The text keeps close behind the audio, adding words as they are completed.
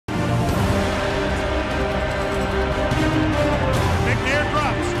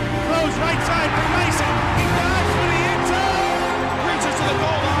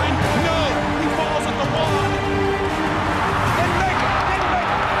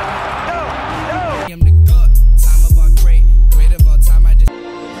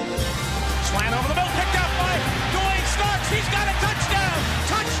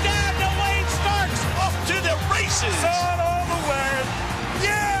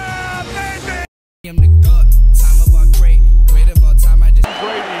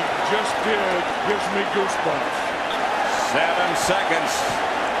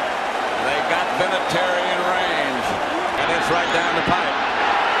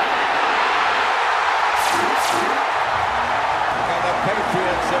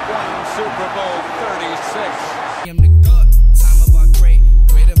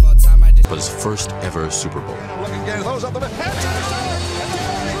America's first ever Super Bowl. Looking again, those up the middle.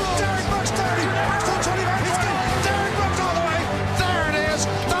 Derek Brooks 30. Brooks 25. He's good. Derek Brooks all the way. There it is.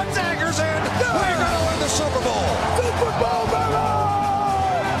 The dagger's in. We're going to win the Super Bowl. Super Bowl, baby!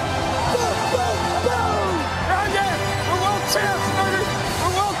 Boom, boom, boom! Right there. We're world champs, baby.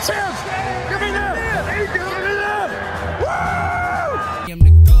 We're world champs. Give me that. There you go. Give me that. Woo! I'm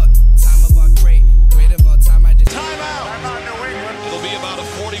the good. Time of our great of all time. I just Timeout. Timeout, New England. It'll be about a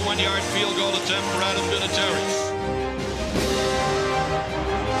 41-yard field goal attempt for Adam Vinatieri.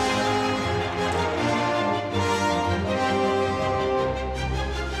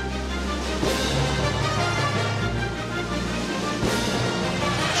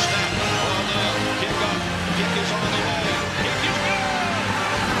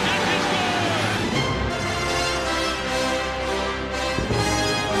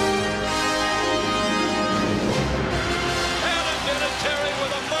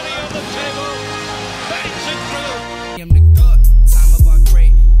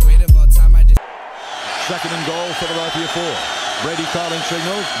 Second and goal, Philadelphia 4. Brady calling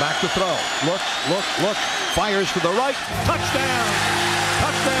signals, back to throw. Look, fires to the right. Touchdown!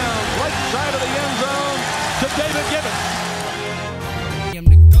 Touchdown! Right side of the end zone to David Gibbons.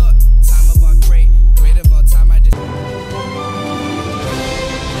 I'm the good. Time of our great of all time. I just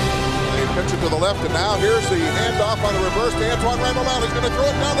Pitch it to the left, and now here's the handoff on the reverse to Antoine Randall. He's going to throw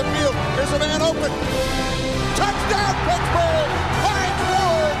it down the field. Here's a man open. Touchdown, Pittsburgh! Heinz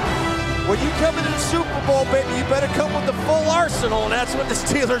Ward! When you come into the Super Bowl, baby, you better come with the full arsenal, and that's what the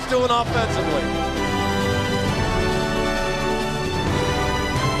Steelers doing offensively.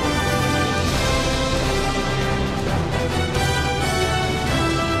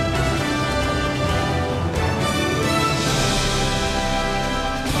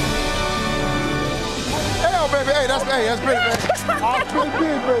 Hey, baby, that's big, baby. That's big,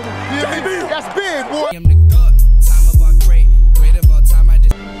 baby. That's big, boy. I'm the good. Time of our great of all time. I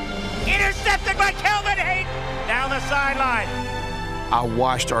just Intercepted by Kelvin Hayden down the sideline. I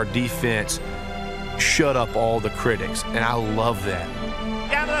watched our defense shut up all the critics, and I love that.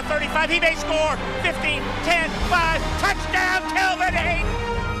 Down to the 35, he may score. 15, 10, 5, touchdown, Kelvin Hayden.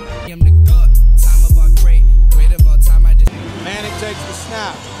 I'm the good. Time of our great of all time. I just Manning takes the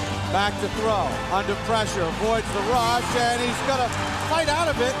snap, back to throw, under pressure, avoids the rush, and he's gonna fight out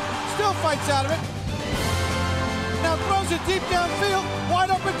of it, still fights out of it. Now throws it deep downfield,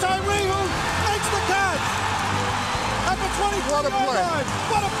 wide open Tyree, who makes the catch. At the 24 yard.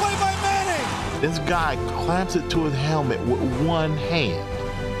 What a play by Manning. This guy clamps it to his helmet with one hand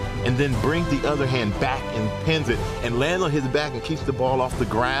and then brings the other hand back and pins it and lands on his back and keeps the ball off the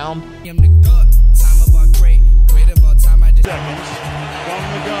ground. I'm the good. Time of our great of all time. I just Seconds from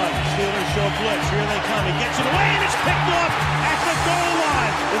the gun. Steelers show blitz. Here they come. He gets it away and it's picked off at the goal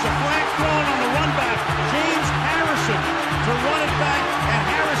line. There's a flag thrown on the run back. James Harrison to run it back, and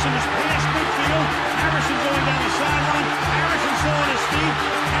Harrison is past midfield. Harrison going down the sideline. Harrison still on his feet.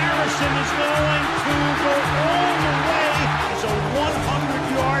 Harrison is going to go all the way. It's a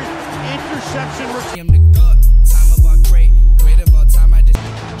 100-yard interception. I'm the good. Time of our great of all time. I just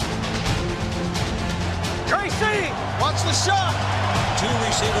Tracy, watch the shot. Two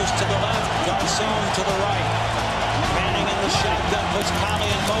receivers to the left, Garcon to the right. Manning in the shotgun, puts Conley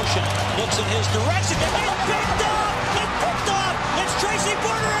in motion, looks in his direction, and it's picked off! It's picked off! It's Tracy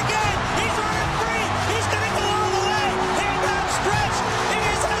Porter again! He's running free! He's going to go all the way! Handout stretch! It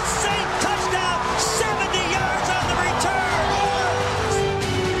is a safe touchdown! 70 yards on the return!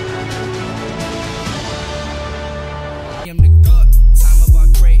 I'm the good. Time of our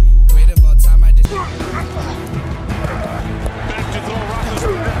great of all time. I just Back to throw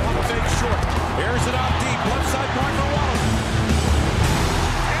Roethlisberger on the fake short. Airs it out deep. Left side Parker Wallace.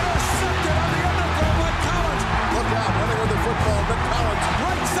 Intercepted on the underthrow by Collins. Look out, running with the football, Rick Collins.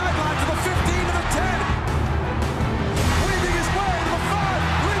 Right sideline to the 15 to the 10. Weaving his way to the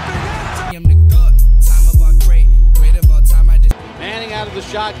 5. Leaping into. I'm the good. Time of our great of all time. I just Manning out of the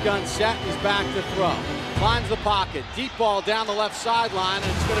shotgun set, he's back to throw. Finds the pocket, deep ball down the left sideline,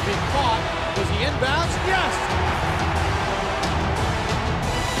 and it's going to be caught. Was he inbounds? Yes!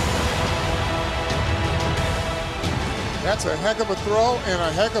 That's a heck of a throw and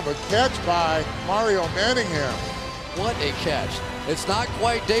a heck of a catch by Mario Manningham. What a catch. It's not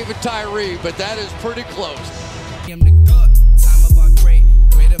quite David Tyree, but that is pretty close. I'm the good. Time of our great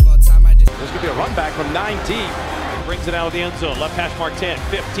of all time. I just There's going to be a run back from 9 deep. Brings it out of the end zone. Left hash mark 10,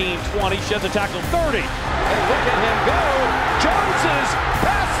 15, 20. Sheds the tackle 30. And look at him go. Jones is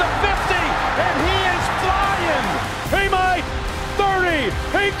past the 50. And he is flying. He might. 30.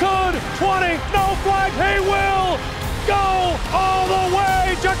 He could. 20. No flag. He will go all the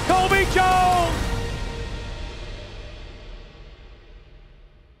way. Jacoby Jones.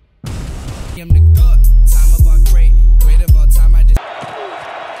 am the GOAT. Time of our great of all time. I just.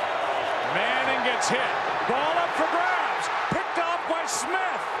 Manning gets hit. Ball up for grabs. Picked off by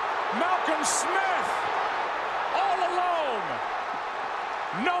Smith. Malcolm Smith. All alone.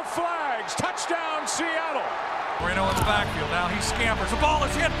 No flags. Touchdown, Seattle. Marino in the backfield. Now he scampers. The ball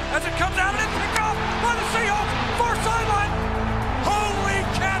is hit as it comes out and it's picked off by the Seahawks. Far sideline. Holy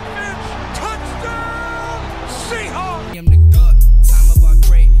catfish. Touchdown, Seahawks. I am the GOAT. Time of our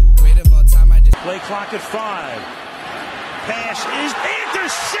great of all time. I just. Play clock at 5. Pass is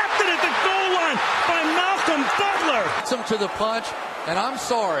intercepted at the goal line by Malcolm Butler. Him to the punch, and I'm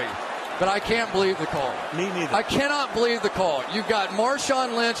sorry, but I can't believe the call. Me neither. I cannot believe the call. You've got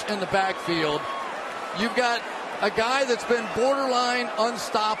Marshawn Lynch in the backfield. You've got a guy that's been borderline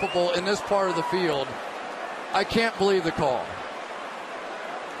unstoppable in this part of the field. I can't believe the call.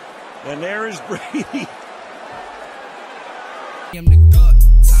 And there is Brady. I am the GOAT.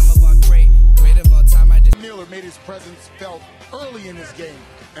 Time of our great of all time. I just. Miller made his presence felt early in this game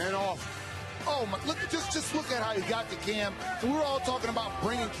and off. Oh my! Look, just look at how he got to Cam. And we're all talking about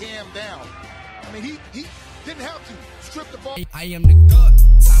bringing Cam down. I mean, he didn't have to strip the ball. I am the GOAT.